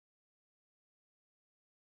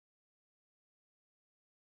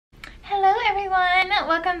Hello everyone,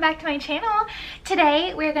 welcome back to my channel.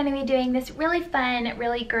 Today we're going to be doing this really fun,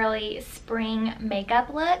 really girly spring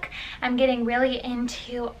makeup look. I'm getting really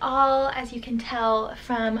into all, as you can tell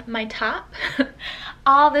from my top,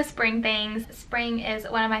 all the spring things. Spring is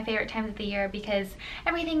one of my favorite times of the year because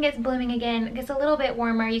everything gets blooming again, it gets a little bit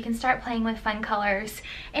warmer, you can start playing with fun colors.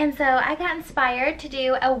 And so I got inspired to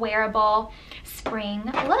do a wearable spring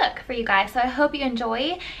look for you guys, so I hope you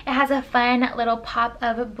enjoy. It has a fun little pop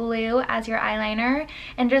of blue as your eyeliner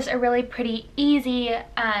and just a really pretty easy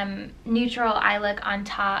neutral eye look on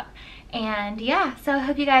top. And yeah, so I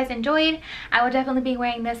hope you guys enjoyed. I will definitely be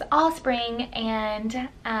wearing this all spring and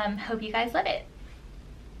hope you guys love it.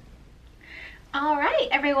 Alright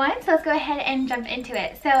everyone, so let's go ahead and jump into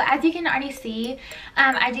it. So as you can already see,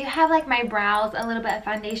 I do have like my brows, a little bit of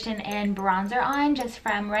foundation and bronzer on just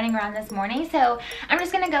from running around this morning. So I'm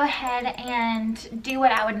just going to go ahead and do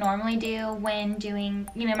what I would normally do when doing,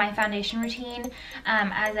 you know, my foundation routine,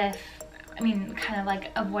 as if, I mean, kind of like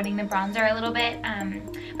avoiding the bronzer a little bit,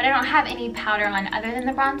 but I don't have any powder on other than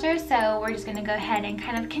the bronzer, so we're just going to go ahead and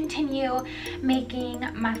kind of continue making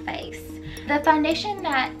my face. The foundation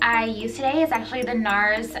that I use today is actually the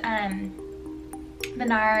NARS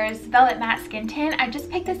Velvet Matte Skin Tint. I just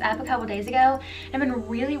picked this up a couple days ago. I've been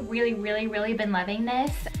really been loving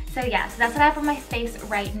this. So yeah, so that's what I have on my face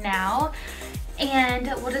right now. And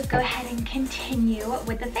we'll just go ahead and continue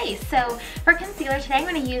with the face. So for concealer today, I'm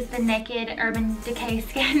going to use the Naked Urban Decay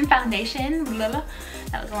Skin Foundation.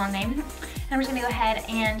 That was a long name. And I'm just going to go ahead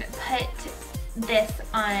and put this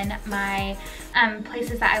on my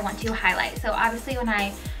places that I want to highlight. So obviously when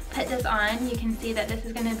I put this on, you can see that this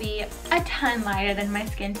is going to be a ton lighter than my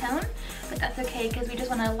skin tone, but that's okay because we just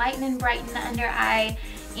want to lighten and brighten the under eye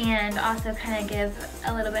and also kind of give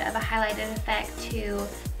a little bit of a highlighted effect to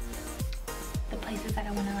the places that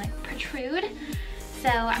I want to like protrude. So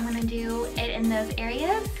I'm going to do it in those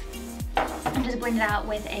areas and just blend it out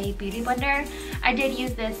with a beauty blender. I did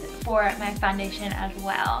use this for my foundation as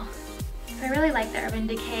well. So I really like the Urban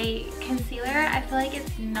Decay concealer. I feel like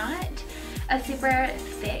it's not a super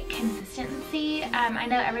thick consistency. I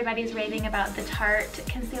know everybody's raving about the Tarte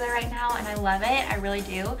concealer right now and I love it, I really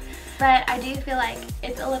do. But I do feel like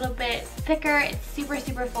it's a little bit thicker, it's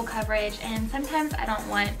super full coverage, and sometimes I don't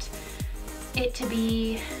want it to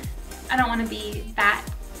be, I don't want to be that,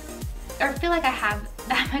 or feel like I have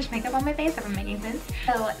that much makeup on my face, if I'm making sense.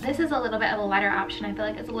 So this is a little bit of a lighter option. I feel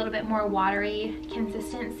like it's a little bit more watery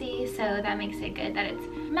consistency, so that makes it good that it's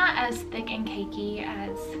not as thick and cakey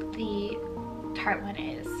as the Tarte one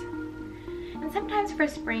is. And sometimes for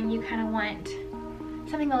spring you kind of want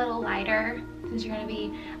something a little lighter since you're going to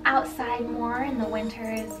be outside more and the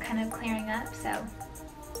winter is kind of clearing up. So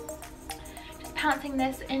just pouncing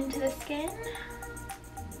this into the skin.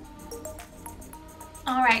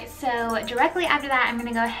 Alright, so directly after that I'm going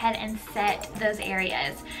to go ahead and set those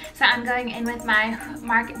areas. So I'm going in with my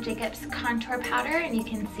Marc Jacobs contour powder, and you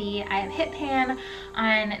can see I have Hit Pan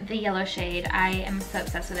on the yellow shade. I am so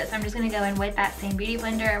obsessed with it. So I'm just going to go in with that same beauty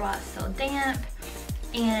blender while it's still damp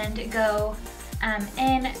and go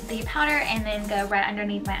in the powder and then go right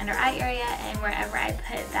underneath my under eye area and wherever I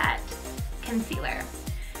put that concealer.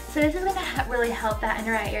 So this is going to really help that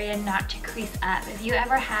under eye area not to crease up. If you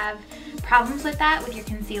ever have problems with that with your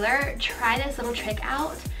concealer, try this little trick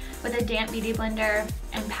out with a damp beauty blender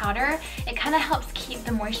and powder. It kind of helps keep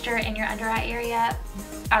the moisture in your under eye area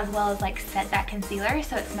as well as like set that concealer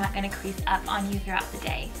so it's not going to crease up on you throughout the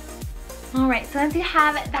day. Alright, so once you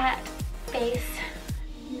have that face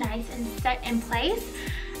nice and set in place,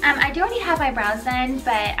 I do already have my brows done,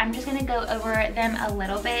 but I'm just going to go over them a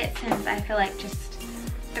little bit since I feel like just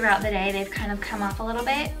throughout the day they've kind of come off a little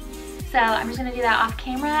bit. So I'm just going to do that off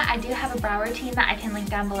camera. I do have a brow routine that I can link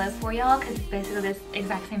down below for y'all because it's basically this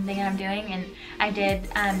exact same thing that I'm doing and I did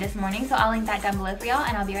this morning. So I'll link that down below for y'all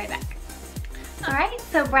and I'll be right back. Alright,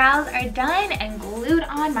 so brows are done and glued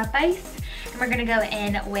on my face. And we're going to go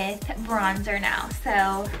in with bronzer now.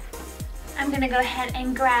 So I'm going to go ahead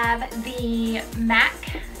and grab the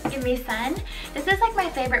MAC Give Me Sun. This is like my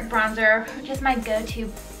favorite bronzer, just my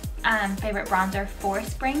go-to favorite bronzer for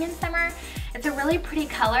spring and summer. It's a really pretty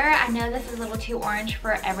color. I know this is a little too orange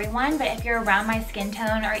for everyone, but if you're around my skin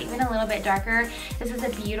tone or even a little bit darker, this is a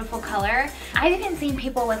beautiful color. I've even seen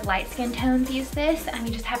people with light skin tones use this.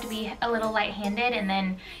 You just have to be a little light-handed and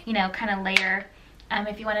then, you know, kind of layer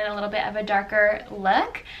if you wanted a little bit of a darker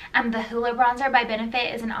look. The Hoola bronzer by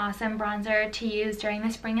Benefit is an awesome bronzer to use during the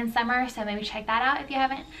spring and summer, so maybe check that out if you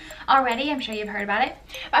haven't already. I'm sure you've heard about it.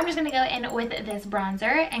 But I'm just going to go in with this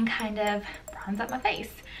bronzer and kind of bronze up my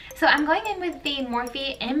face. So I'm going in with the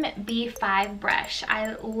Morphe MB5 brush.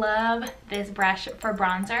 I love this brush for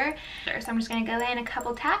bronzer. So I'm just gonna go in a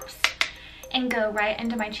couple taps and go right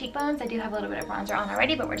into my cheekbones. I do have a little bit of bronzer on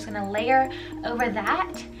already, but we're just gonna layer over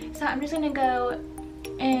that. So I'm just gonna go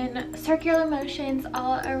in circular motions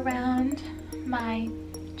all around my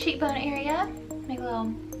cheekbone area. Make a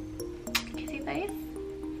little kissy face.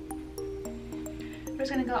 I'm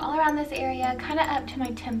just gonna go all around this area, kind of up to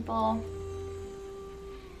my temple,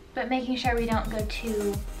 but making sure we don't go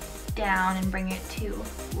too down and bring it too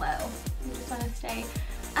low. You just wanna stay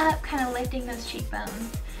up, kind of lifting those cheekbones.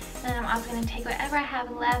 And then I'm also gonna take whatever I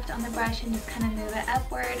have left on the brush and just kind of move it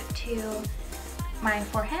upward to my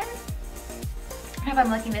forehead. And if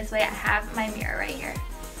I'm looking this way, I have my mirror right here.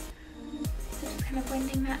 So just kind of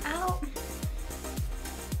blending that out.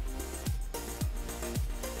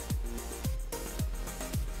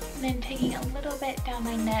 And then taking a little bit down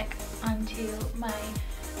my neck onto my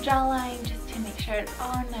jawline just to make sure it's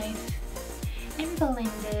all nice and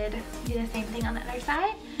blended. Do the same thing on the other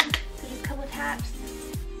side. So just a couple taps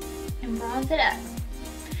and bronze it up.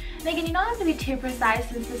 And again, you don't have to be too precise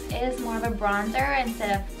since this is more of a bronzer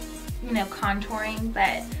instead of, you know, contouring,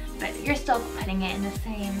 but you're still putting it in the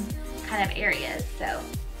same kind of areas. So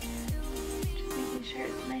just making sure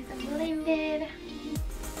it's nice and blended.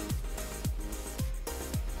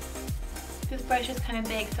 This brush is kind of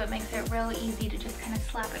big, so it makes it real easy to just kind of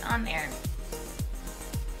slap it on there.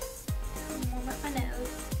 Warm up my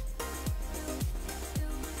nose.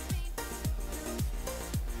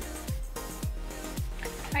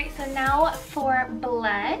 Alright, so now for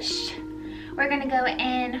blush, we're gonna go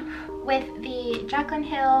in with the Jaclyn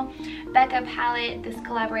Hill Becca palette, this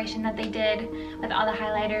collaboration that they did with all the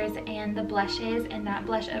highlighters and the blushes and that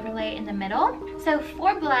blush overlay in the middle. So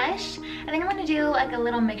for blush, I think I'm gonna do like a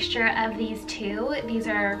little mixture of these two. These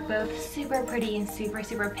are both super pretty and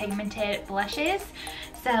super pigmented blushes.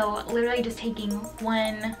 So literally just taking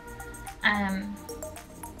one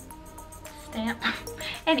stamp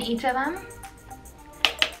in each of them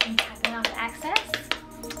and tapping off the excess,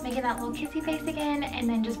 making that little kissy face again, and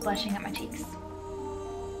then just blushing up my cheeks.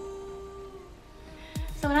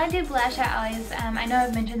 So when I do blush, I always, I know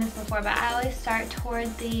I've mentioned this before, but I always start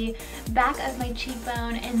toward the back of my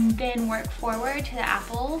cheekbone and then work forward to the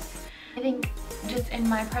apples. I think, just in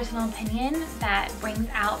my personal opinion, that brings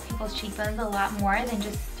out people's cheekbones a lot more than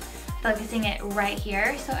just focusing it right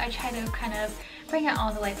here. So I try to kind of bring it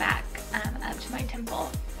all the way back up to my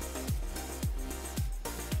temple.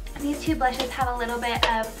 And these two blushes have a little bit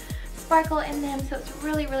of sparkle in them, so it's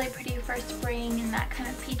really pretty for spring, and that kind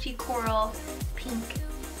of peachy coral pink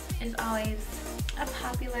is always a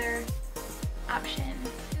popular option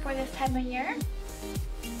for this time of year.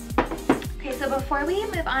 Okay, so before we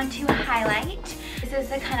move on to highlight, this is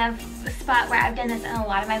the kind of spot where I've done this in a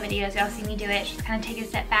lot of my videos. Y'all see me do it. Just kind of take a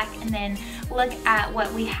step back and then look at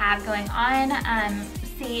what we have going on.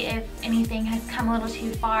 See if anything has come a little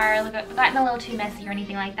too far, gotten a little too messy or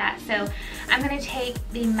anything like that. So I'm going to take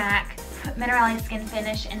the MAC Minerali Skin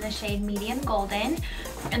Finish in the shade Medium Golden,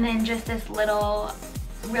 and then just this little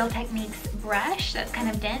Real Techniques brush that's kind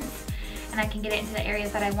of dense, and I can get it into the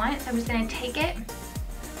areas that I want. So I'm just going to take it,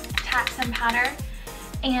 tap some powder,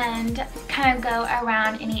 and kind of go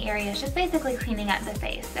around any areas, just basically cleaning up the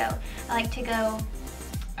face. So I like to go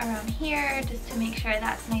around here just to make sure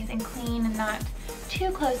that's nice and clean and not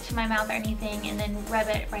too close to my mouth or anything, and then rub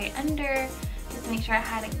it right under just to make sure I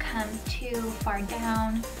hadn't come too far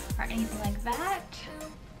down or anything like that.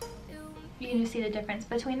 You can just see the difference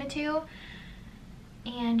between the two,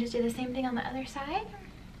 and just do the same thing on the other side.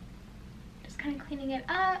 Just kind of cleaning it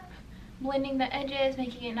up, blending the edges,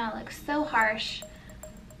 making it not look so harsh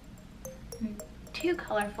and too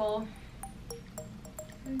colorful.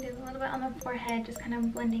 And do a little bit on the forehead, just kind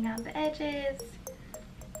of blending out the edges.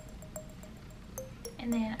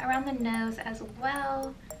 And then around the nose as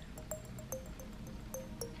well.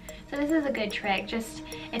 So this is a good trick, just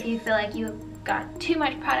if you feel like you've got too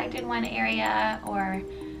much product in one area, or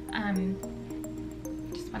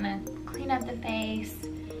just want to clean up the face,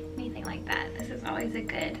 anything like that. This is always a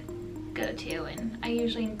good go-to, and I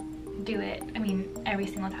usually do it, every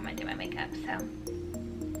single time I do my makeup, so.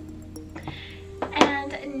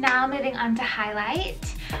 And now moving on to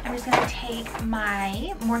highlight, I'm just going to take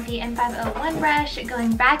my Morphe M501 brush,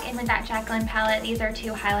 going back in with that Jaclyn palette. These are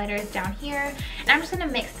two highlighters down here, and I'm just going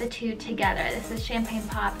to mix the two together. This is Champagne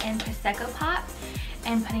Pop and Prosecco Pop,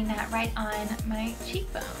 and putting that right on my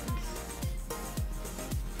cheekbones.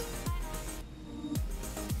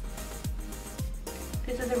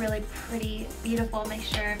 This is a really pretty, beautiful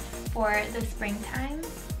mixture for the springtime.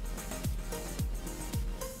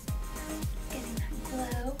 Getting that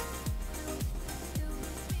glow.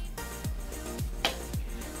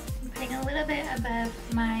 a little bit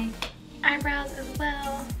above my eyebrows as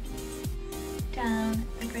well. Down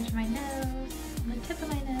the bridge of my nose, on the tip of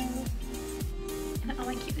my nose, and on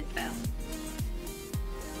my cupid's bow.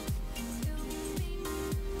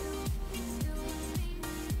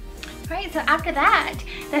 Alright, so after that,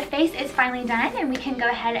 the face is finally done and we can go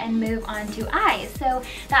ahead and move on to eyes. So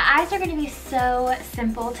the eyes are going to be so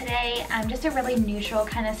simple today, just a really neutral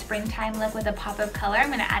kind of springtime look with a pop of color. I'm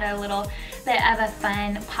going to add a little bit of a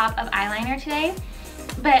fun pop of eyeliner today.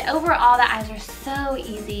 But overall, the eyes are so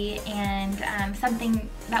easy and something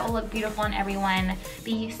that will look beautiful on everyone,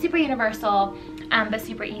 be super universal, but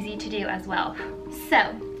super easy to do as well.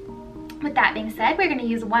 So with that being said, we're going to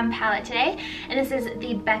use one palette today, and this is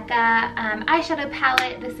the Becca eyeshadow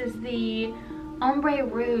palette. This is the Ombre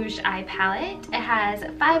Rouge eye palette. It has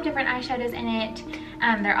 5 different eyeshadows in it.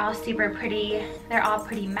 They're all super pretty. They're all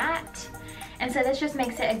pretty matte. And so this just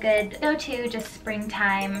makes it a good go-to, just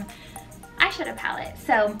springtime eyeshadow palette.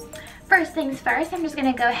 So first things first, I'm just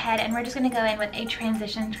going to go ahead and we're just going to go in with a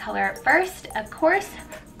transition color first, of course.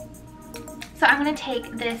 So I'm going to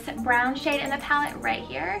take this brown shade in the palette right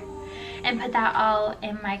here and put that all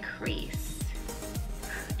in my crease.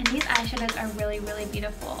 And these eyeshadows are really, really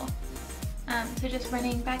beautiful. So just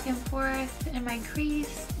running back and forth in my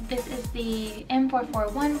crease. This is the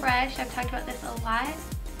M441 brush. I've talked about this a lot.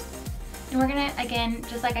 And we're gonna, again,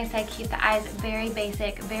 just like I said, keep the eyes very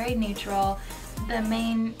basic, very neutral. The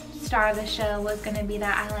main star of the show was gonna be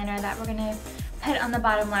that eyeliner that we're gonna put on the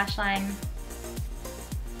bottom lash line.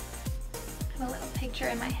 I have a little picture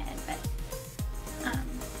in my head, but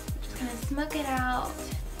just gonna smoke it out.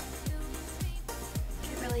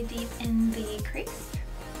 Get really deep in the crease.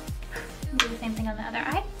 Do the same thing on the other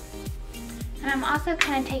eye. And I'm also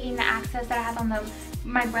kind of taking the access that I have on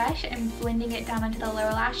my brush and blending it down onto the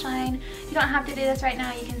lower lash line. You don't have to do this right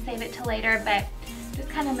now, you can save it till later, but just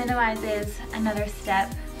kind of minimizes another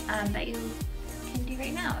step that you can do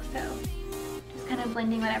right now. So just kind of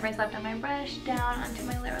blending whatever's left on my brush down onto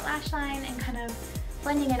my lower lash line and kind of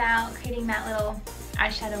blending it out, creating that little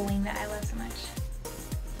eyeshadow wing that I love so much.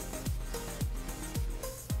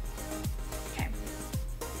 Okay,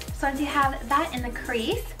 so once you have that in the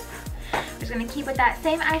crease, we're just going to keep with that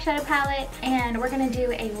same eyeshadow palette and we're going to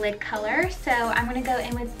do a lid color. So I'm going to go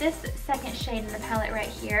in with this second shade in the palette right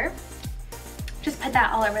here. Just put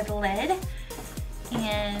that all over the lid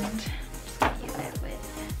and just going to use it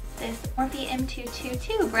with this Morphe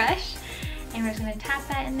M222 brush and we're just going to tap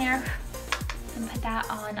that in there and put that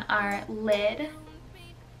on our lid.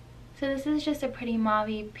 So this is just a pretty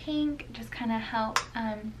mauve-y pink, just kind of help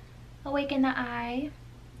awaken the eye.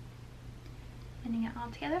 Blending it all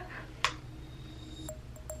together.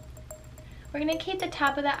 We're going to keep the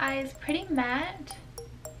top of the eyes pretty matte.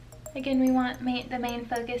 Again, we want the main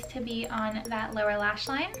focus to be on that lower lash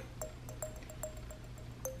line.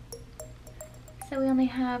 So we only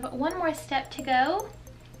have one more step to go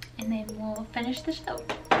and then we'll finish the show.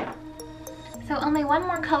 So only one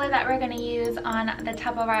more color that we're going to use on the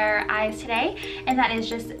top of our eyes today, and that is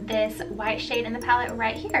just this white shade in the palette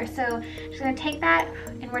right here. So I'm just going to take that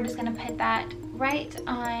and we're just going to put that right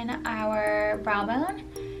on our brow bone,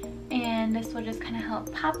 and this will just kind of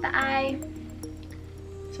help pop the eye.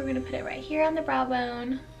 So we're going to put it right here on the brow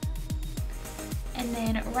bone and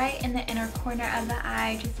then right in the inner corner of the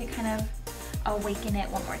eye just to kind of awaken it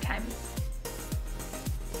one more time.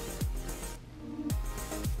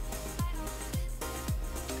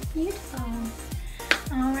 Beautiful.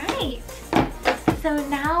 All right, so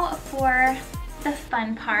now for the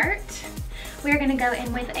fun part. We're gonna go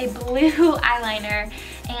in with a blue eyeliner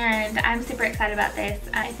and I'm super excited about this.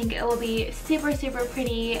 I think it will be super, super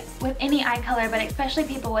pretty with any eye color, but especially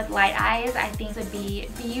people with light eyes, I think would be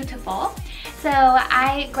beautiful. So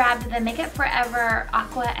I grabbed the Make Up Forever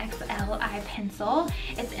Aqua XL eye pencil.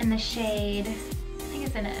 It's in the shade, I think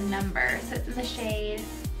it's in a number, so it's in the shade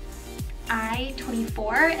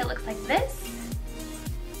I-24. It looks like this.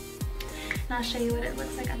 And I'll show you what it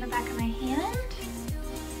looks like on the back of my hand.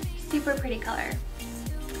 Super pretty color.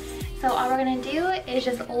 So all we're gonna do is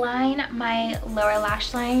just line my lower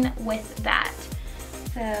lash line with that.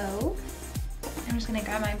 So I'm just gonna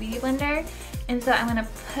grab my beauty blender, and so I'm gonna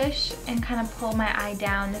push and kind of pull my eye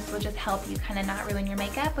down. This will just help you kind of not ruin your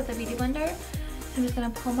makeup with a beauty blender. So I'm just gonna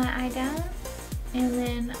pull my eye down and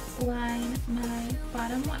then line my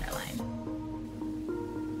bottom waterline.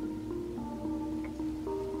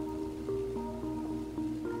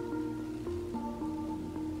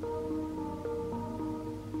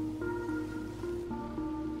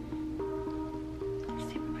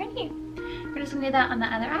 We're just gonna do that on the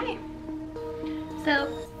other eye.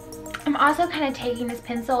 So I'm I'm also kind of taking this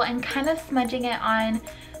pencil and kind of smudging it on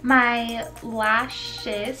my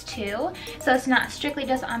lashes too, so it's not strictly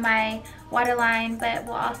just on my waterline, but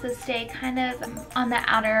will also stay kind of on the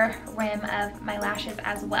outer rim of my lashes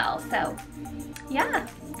as well. So yeah,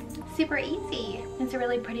 super easy. It's a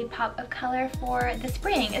really pretty pop of color for the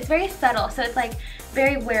spring. It's very subtle, so it's like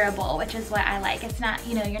very wearable, which is what I like. It's not,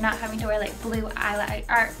 you know, you're not having to wear like blue eyeliner,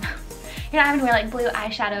 or you're not having to wear like blue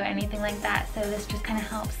eyeshadow or anything like that, so this just kind of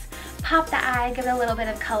helps pop the eye, give it a little bit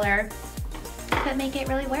of color, but make it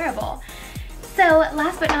really wearable. So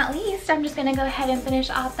last but not least, I'm just gonna go ahead and finish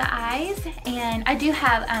off the eyes, and I do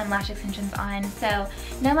have lash extensions on, so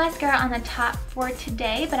no mascara on the top for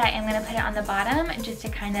today, but I am gonna put it on the bottom just to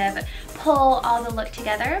kind of pull all the look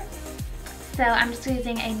together. So I'm just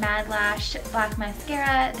using a Mad Lash black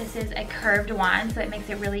mascara. This is a curved one, so it makes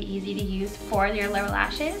it really easy to use for your lower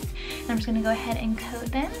lashes. And I'm just gonna go ahead and coat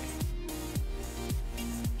them.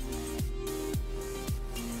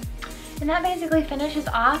 And that basically finishes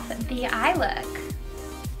off the eye look.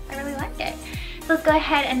 I really like it. So let's go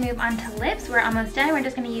ahead and move on to lips. We're almost done. We're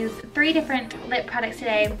just gonna use 3 different lip products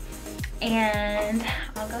today, and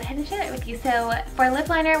I'll go ahead and share it with you. So for lip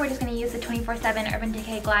liner, we're just gonna use the 24/7 Urban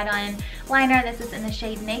Decay Glide On liner. This is in the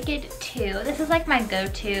shade Naked 2. This is like my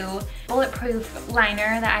go-to bulletproof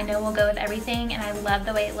liner that I know will go with everything, and I love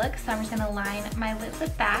the way it looks, so I'm just gonna line my lips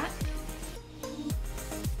with that.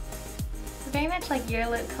 Very much like your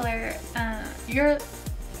lip color, your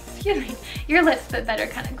lips but better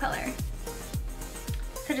kind of color.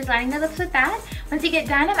 So just lining the lips with that. Once you get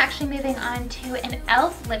done, I'm actually moving on to an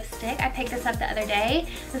e.l.f. lipstick. I picked this up the other day.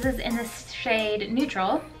 This is in the shade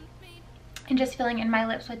Neutral, and just filling in my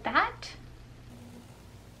lips with that.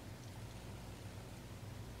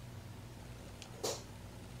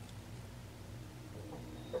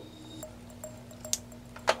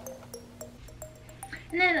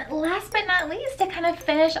 And then last but not least, to kind of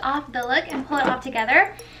finish off the look and pull it all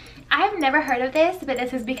together, I've never heard of this, but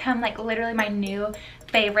this has become like literally my new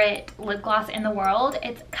favorite lip gloss in the world.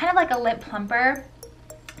 It's kind of like a lip plumper,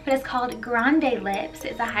 but it's called Grande Lips.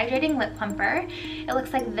 It's a hydrating lip plumper. It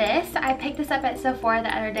looks like this. I picked this up at Sephora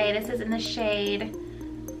the other day. This is in the shade,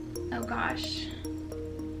 oh gosh.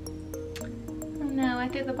 Oh no, I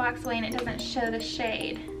threw the box away and it doesn't show the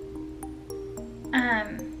shade.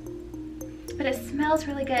 But it smells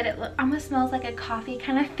really good. It almost smells like a coffee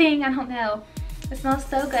kind of thing. I don't know. It smells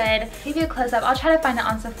so good. I'll give you a close-up. I'll try to find it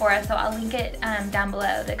on Sephora, so I'll link it down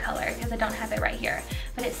below, the color, because I don't have it right here.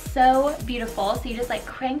 But it's so beautiful. So you just like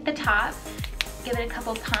crank the top, give it a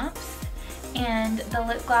couple pumps, and the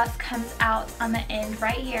lip gloss comes out on the end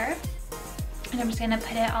right here. And I'm just gonna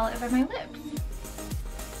put it all over my lips.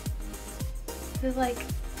 This is like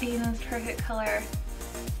the most perfect color.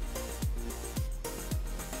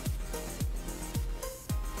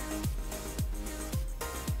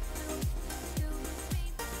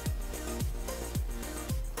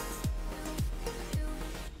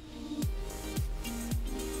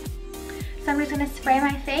 So I'm just gonna spray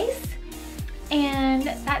my face, and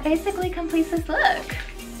that basically completes this look.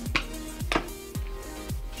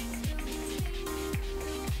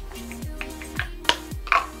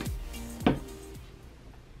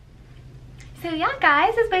 So yeah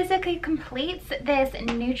guys, this basically completes this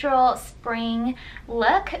neutral spring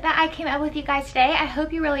look that I came up with you guys today. I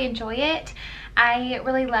hope you really enjoy it. I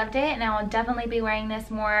really loved it, and I will definitely be wearing this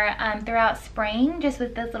more throughout spring, just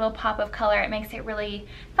with this little pop of color. It makes it really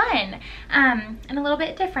fun and a little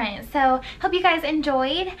bit different. So hope you guys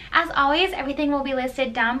enjoyed. As always, everything will be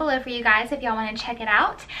listed down below for you guys if y'all want to check it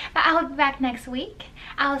out. But I'll be back next week.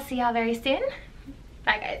 I'll see y'all very soon.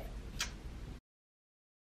 Bye guys.